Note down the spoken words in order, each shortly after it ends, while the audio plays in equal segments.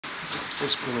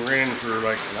It's been raining for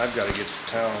like, and I've got to get to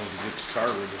town to get the car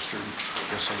registered.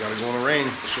 Guess I got to go in the rain.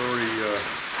 It's already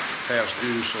past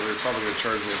due, so they're probably going to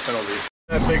charge me a penalty.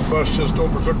 That big bus just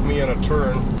overtook me on a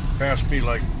turn, passed me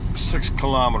like 6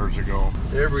 kilometers ago.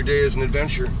 Every day is an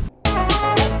adventure.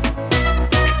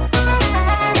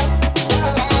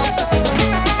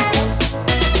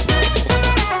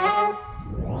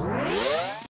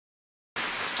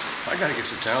 I gotta get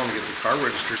to town to get the car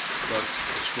registered, but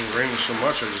it's been raining so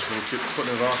much, I've just been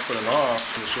putting it off. And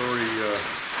it's already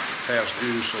past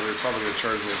due, so they're probably gonna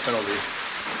charge me a penalty.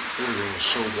 Everything is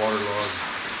so waterlogged,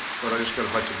 but I just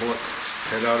gotta bite the bullet,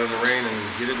 head out in the rain and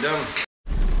get it done.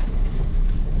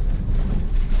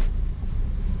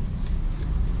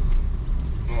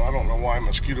 Well, I don't know why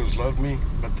mosquitoes love me,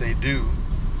 but they do.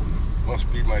 Must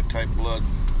be my blood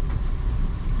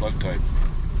type.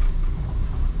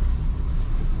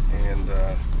 And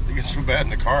they get so bad in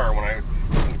the car when I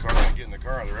get in the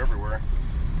car, they're everywhere.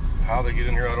 How they get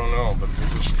in here, I don't know, but they're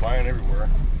just flying everywhere.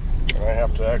 And I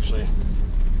have to actually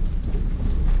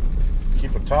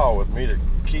keep a towel with me to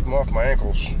keep them off my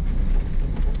ankles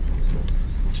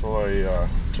until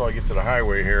I get to the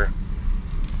highway here.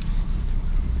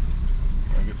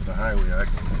 When I get to the highway, I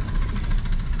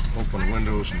can open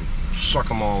windows and suck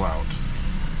them all out.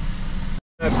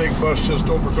 That big bus just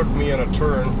overtook me on a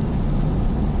turn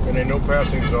in a no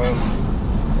passing zone,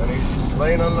 and he's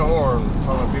laying on the horn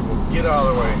telling people, get out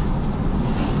of the way.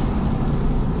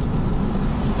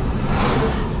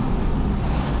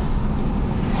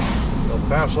 He'll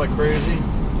pass like crazy,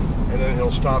 and then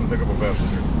he'll stop and pick up a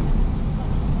passenger.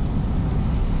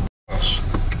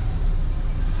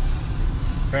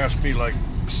 Passed me like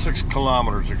 6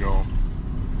 kilometers ago.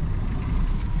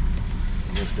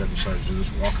 And this guy decides to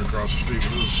just walk across the street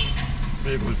with his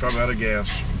vehicle. He's probably out of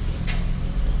gas.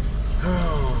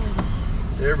 Oh,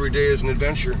 every day is an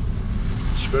adventure,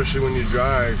 especially when you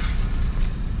drive.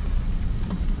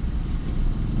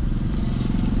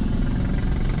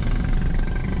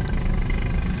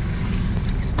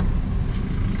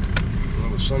 Well,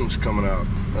 the sun's coming out.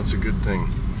 That's a good thing.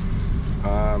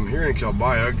 I'm here in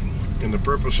Calbayog, and the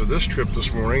purpose of this trip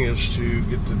this morning is to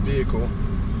get the vehicle,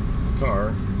 the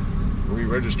car,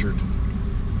 re-registered.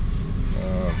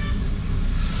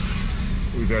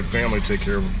 We've had family take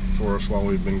care of it for us while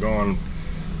we've been gone,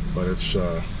 but it's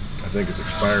I think it's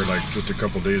expired like just a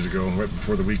couple days ago, right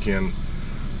before the weekend.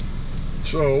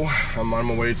 So I'm on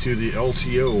my way to the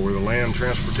LTO, or the Land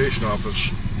Transportation Office,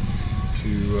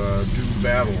 to do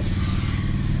battle.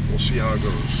 We'll see how it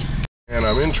goes. And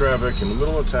I'm in traffic in the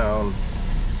middle of town,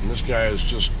 and this guy is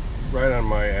just right on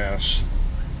my ass,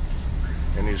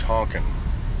 and he's honking.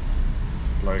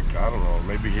 Like, I don't know,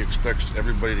 maybe he expects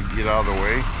everybody to get out of the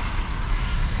way.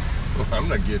 I'm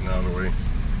not getting out of the way.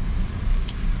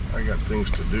 I got things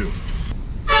to do.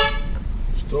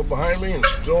 Still behind me and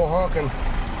still honking.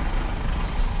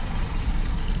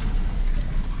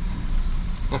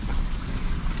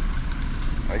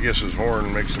 I guess his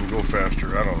horn makes him go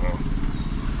faster. I don't know.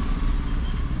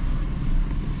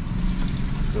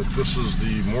 But this is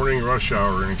the morning rush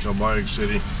hour in Calbayog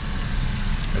City.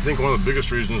 I think one of the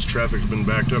biggest reasons traffic's been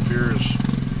backed up here is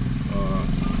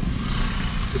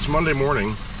it's Monday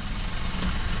morning,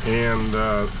 and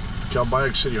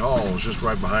Calbayog City Hall is just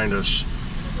right behind us.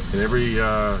 And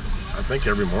I think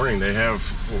every morning they have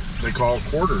what they call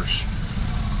quarters,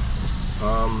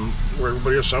 where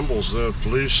everybody assembles. The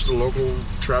police, the local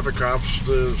traffic cops,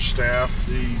 the staff,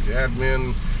 the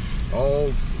admin,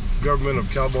 all government of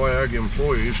Calbayog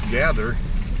employees gather.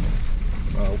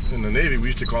 In the Navy, we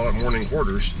used to call it morning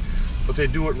quarters, but they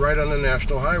do it right on the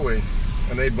national highway,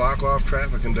 and they block off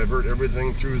traffic and divert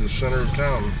everything through the center of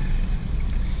town.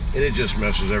 And it just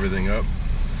messes everything up.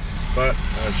 But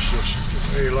that's just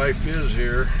the way life is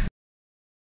here.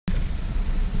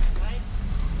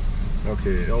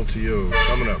 Okay, LTO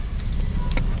coming up.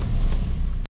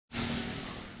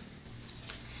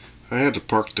 I had to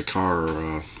park the car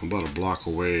about a block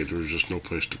away. There was just no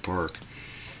place to park.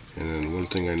 And then one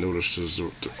thing I noticed is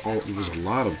there was a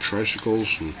lot of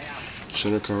tricycles and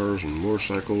center cars and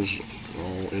motorcycles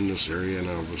all in this area, and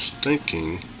I was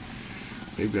thinking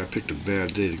maybe I picked a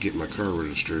bad day to get my car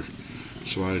registered.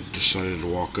 So I decided to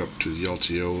walk up to the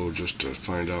LTO just to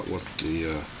find out what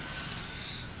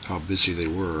how busy they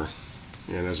were.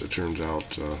 And as it turns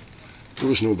out, there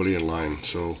was nobody in line,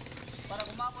 so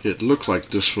it looked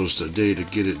like this was the day to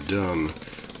get it done.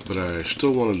 But I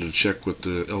still wanted to check with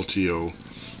the LTO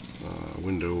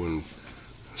window and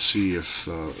see if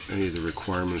any of the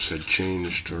requirements had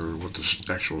changed or what the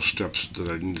actual steps that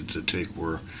I needed to take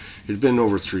were. It had been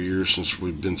over 3 years since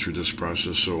we've been through this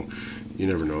process, so you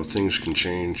never know. Things can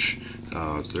change.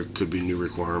 There could be new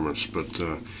requirements, but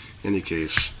in any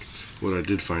case, what I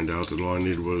did find out that all I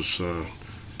needed was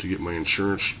to get my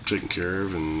insurance taken care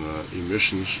of and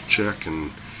emissions check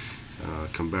and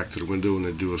come back to the window and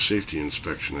they'd do a safety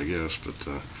inspection, I guess.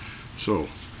 But so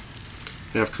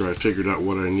after I figured out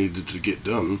what I needed to get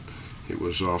done, it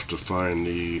was off to find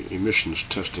the emissions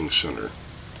testing center.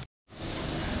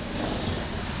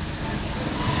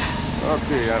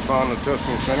 Okay, I found the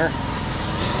testing center.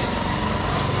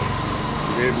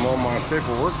 Gave them all my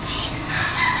paperwork,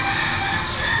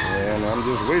 and I'm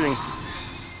just waiting.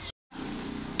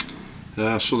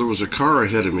 So there was a car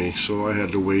ahead of me, so I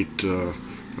had to wait.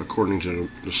 According to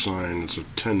the sign, it's a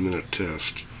 10-minute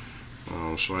test.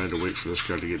 So I had to wait for this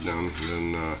guy to get done,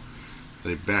 and then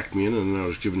they backed me in, and I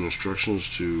was given instructions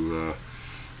to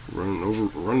run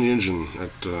the engine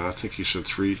at I think he said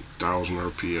 3,000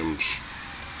 RPMs.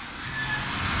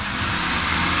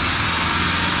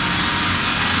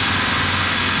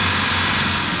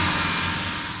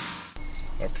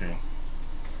 Okay.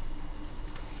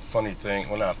 Funny thing,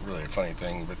 well, not really a funny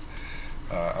thing, but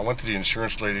I went to the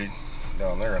insurance lady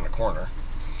down there in the corner,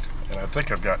 and I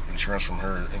think I've got insurance from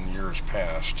her in years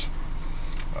past.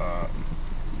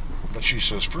 But she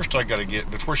says, first I got to get,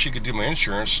 before she could do my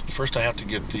insurance, first I have to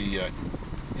get the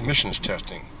emissions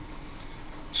testing.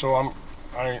 So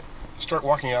I start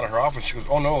walking out of her office. She goes,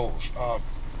 oh no,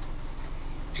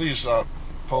 please,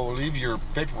 Paul, leave your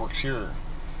paperwork here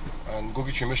and go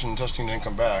get your emission testing and then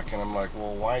come back. And I'm like,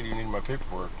 well, why do you need my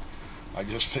paperwork? I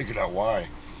just figured out why.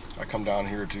 I come down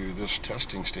here to this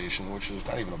testing station, which is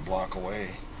not even a block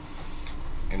away,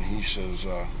 and he says,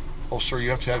 oh sir, you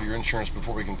have to have your insurance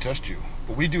before we can test you,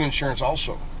 but we do insurance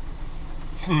also.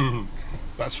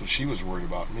 That's what she was worried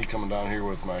about, me coming down here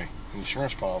with my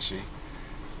insurance policy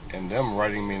and them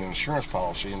writing me an insurance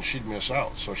policy, and she'd miss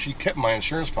out. So she kept my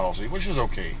insurance policy, which is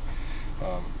okay.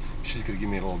 She's gonna give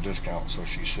me a little discount, so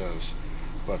she says.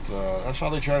 But that's how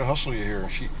they try to hustle you here.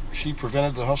 She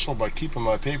prevented the hustle by keeping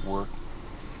my paperwork.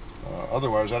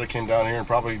 Otherwise, I'd have came down here and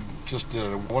probably just did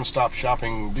a one-stop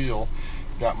shopping deal,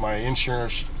 got my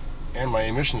insurance and my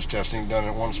emissions testing done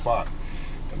at one spot.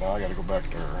 But now I got to go back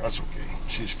to her. That's okay.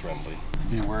 She's friendly.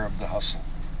 Beware of the hustle.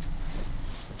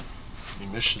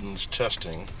 Emissions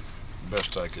testing,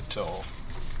 best I could tell,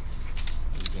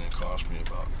 is going to cost me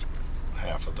about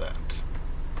half of that.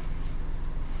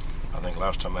 I think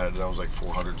last time I had it done was like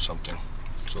 400 something.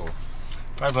 So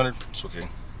 500, it's okay.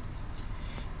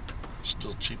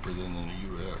 Still cheaper than in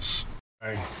the U.S.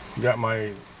 I got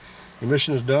my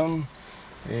emissions done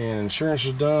and insurance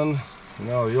is done.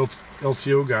 Now the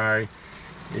LTO guy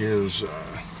is,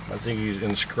 I think he's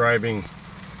inscribing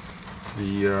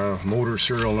the motor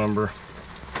serial number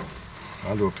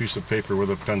onto a piece of paper with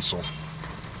a pencil.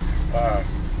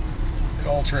 It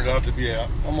all turned out to be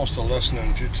almost a lesson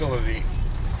in futility.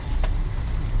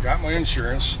 Got my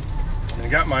insurance,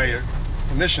 got my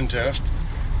emission test,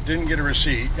 didn't get a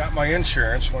receipt, got my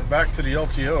insurance, went back to the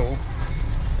LTO,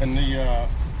 and the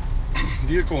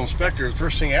vehicle inspector, the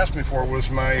first thing he asked me for was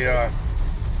my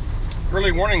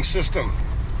early warning system.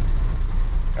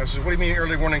 I said, what do you mean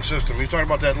early warning system? He's talking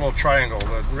about that little triangle,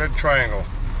 the red triangle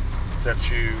that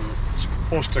you're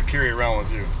supposed to carry around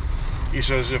with you. He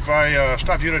says, if I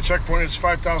stop you at a checkpoint, it's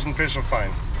 5,000 peso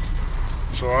fine.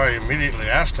 So I immediately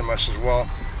asked him, I said, well,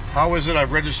 how is it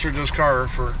I've registered this car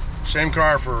for, same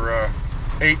car for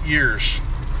 8 years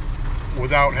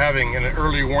without having an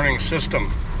early warning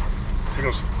system? He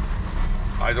goes,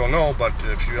 I don't know, but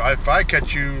if I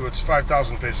catch you, it's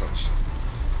 5,000 pesos.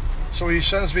 So he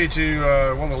sends me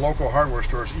to one of the local hardware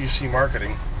stores, EC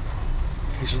Marketing.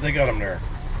 He says, they got them there.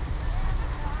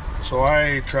 So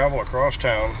I travel across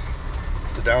town,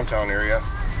 the downtown area,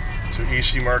 to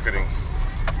EC Marketing.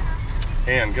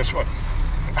 And guess what?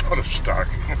 Out of stock.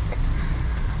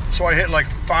 So I hit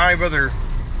like 5 other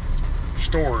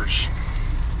stores.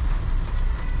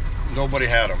 Nobody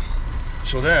had them.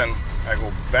 So then I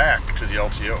go back to the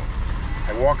LTO.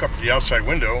 I walk up to the outside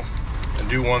window and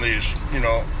do one of these,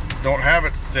 don't have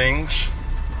it things.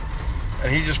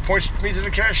 And he just points me to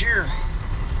the cashier.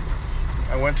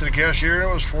 I went to the cashier and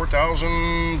it was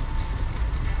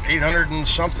 4,800 and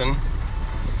something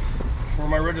for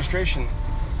my registration.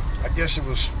 I guess it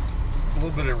was a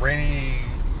little bit of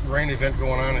rain event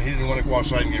going on, and he didn't want to go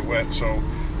outside and get wet, so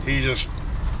he just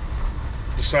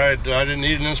decided I didn't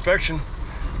need an inspection,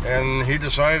 and he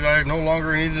decided I no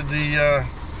longer needed the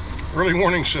early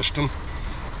warning system,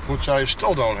 which I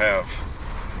still don't have.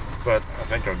 but I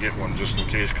think I'll get one just in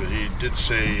case, because he did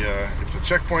say if the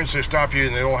checkpoints they stop you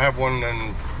and they don't have one,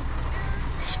 then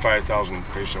it's 5,000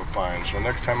 peso fine. So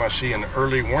next time I see an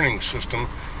early warning system,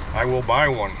 I will buy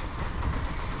one.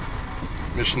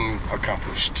 Mission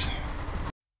accomplished.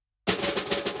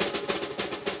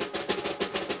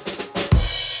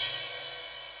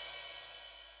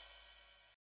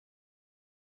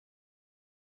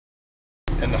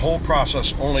 And the whole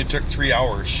process only took 3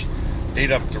 hours.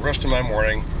 Ate up the rest of my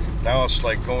morning. Now it's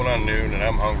like going on noon and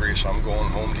I'm hungry, so I'm going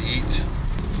home to eat.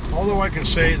 Although I can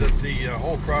say that the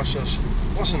whole process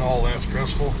wasn't all that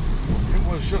stressful. It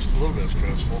was just a little bit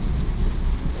stressful.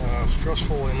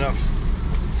 Stressful enough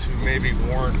to maybe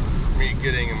warrant me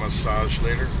getting a massage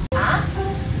later. 啊？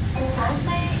咖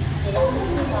啡也要付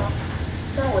吗？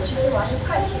那我其实玩一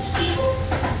块写信。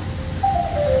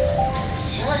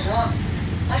行了行了，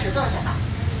把手放下。